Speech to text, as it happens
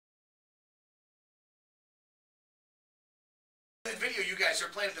guys are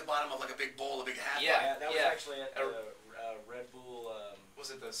playing at the bottom of like a big bowl, a big hat. Yeah, that was actually at the Red Bull. Was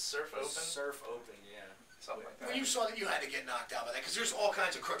it the Surf Open? Surf Open, yeah. Something like that. When you saw that, you had to get knocked out by that, because there's all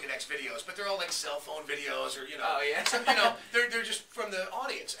kinds of Crooked X videos, but they're all like cell phone videos, or they're just from the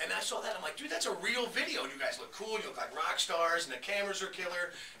audience. And I saw that, I'm like, dude, that's a real video. You guys look cool. You look like rock stars, and the cameras are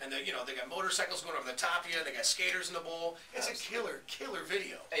killer, and they got motorcycles going over the top of you. They got skaters in the bowl. It's a killer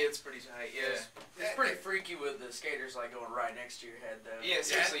video. Hey, it's pretty tight. Yeah, it's pretty freaky with the skaters like going right next to your head, though. Yeah,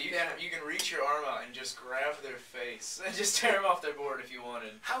 seriously, you can reach your arm out and just grab their face and just tear them off their board if you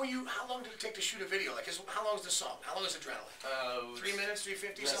wanted. How long did it take to shoot a video? Like, how long is the song? How long is Adrenaline? 3 minutes,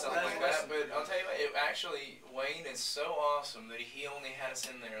 350, something like that. But I'll tell you what, Wayne is so awesome that he only had us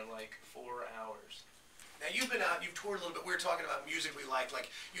in there like 4 hours. Now, you've been out, you've toured a little bit. We were talking about music we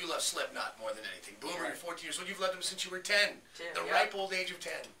like you love Slipknot more than anything. Boomer, you're 14 years old. You've loved them since you were 10. The ripe old age of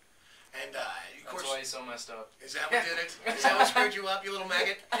 10. And, of course... That's why he's so messed up. Is that what did it? Is that what screwed you up, you little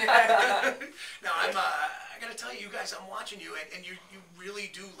maggot? Now, I gotta tell you, guys, I'm watching you, and you really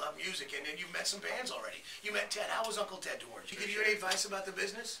do love music, and you've met some bands already. You met Ted. How was Uncle Ted towards you? Did he give you any advice about the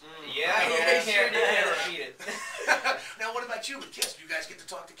business? Yeah, repeat it. Now, what about you with Kiss? Do you guys get to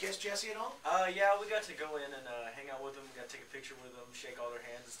talk to Kiss, Jesse, at all? Yeah, we got to go in and hang out with them. We got to take a picture with them, shake all their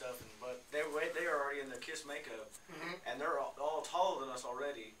hands and stuff. But they are already in their Kiss makeup, and they're all taller than us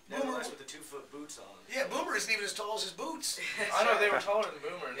already. Nevertheless, with the 2-foot boots on. Yeah, Boomer isn't even as tall as his boots. I know, they were taller than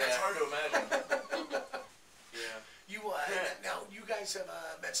Boomer. That's hard to imagine. Now, you guys have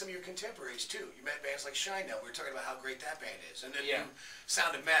met some of your contemporaries, too. You met bands like Shine Now. We were talking about how great that band is. And then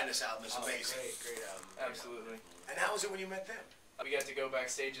Sound of Madness album is amazing. Great album. Absolutely. And how was it when you met them? We got to go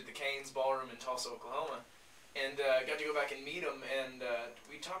backstage at the Canes Ballroom in Tulsa, Oklahoma. And got to go back and meet him. And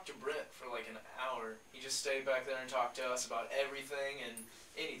we talked to Brent for like an hour. He just stayed back there and talked to us about everything and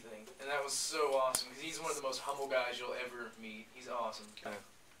anything. And that was so awesome, because he's one of the most humble guys you'll ever meet. He's awesome.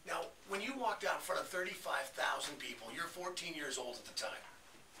 Now, when you walked out in front of 35,000 people, you're 14 years old at the time.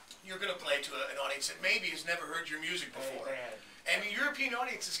 You're going to play to an audience that maybe has never heard your music before. And European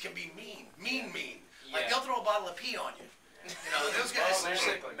audiences can be mean. Like, they'll throw a bottle of pee on you. Those guys...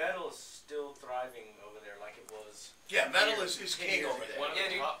 Metal is still thriving over there like it was. Yeah, metal is king over there.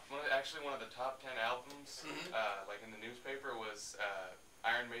 Actually, one of the top 10 albums, like in the newspaper, was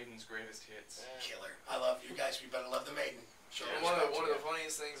Iron Maiden's Greatest Hits. Killer. I love you guys. You better love the Maiden. Sure. One of the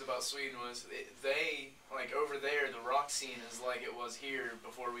funniest things about Sweden was they, like over there, the rock scene is like it was here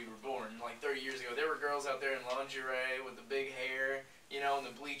before we were born. Like 30 years ago, there were girls out there in lingerie with the big hair, and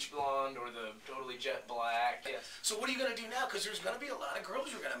the bleach blonde or the totally jet black. Yes. So what are you going to do now? Because there's going to be a lot of girls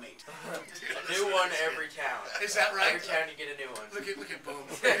you're going to meet. A new one every town. Is that right? Every town you get a new one. Look at Boom.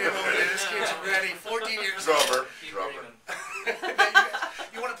 This kid's ready. 14 years old. Drummer.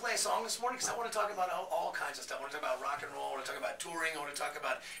 You want to play a song this morning? Because I want to talk about all kinds of stuff. I want to talk about rock and roll. I want to talk about touring. I want to talk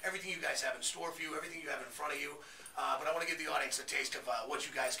about everything you guys have in store for you, everything you have in front of you. But I want to give the audience a taste of what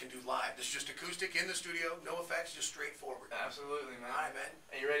you guys can do live. This is just acoustic in the studio, no effects, just straightforward. Absolutely, man. All right, man.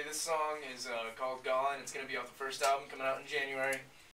 Are you ready? This song is called Gone. It's going to be off the first album coming out in January.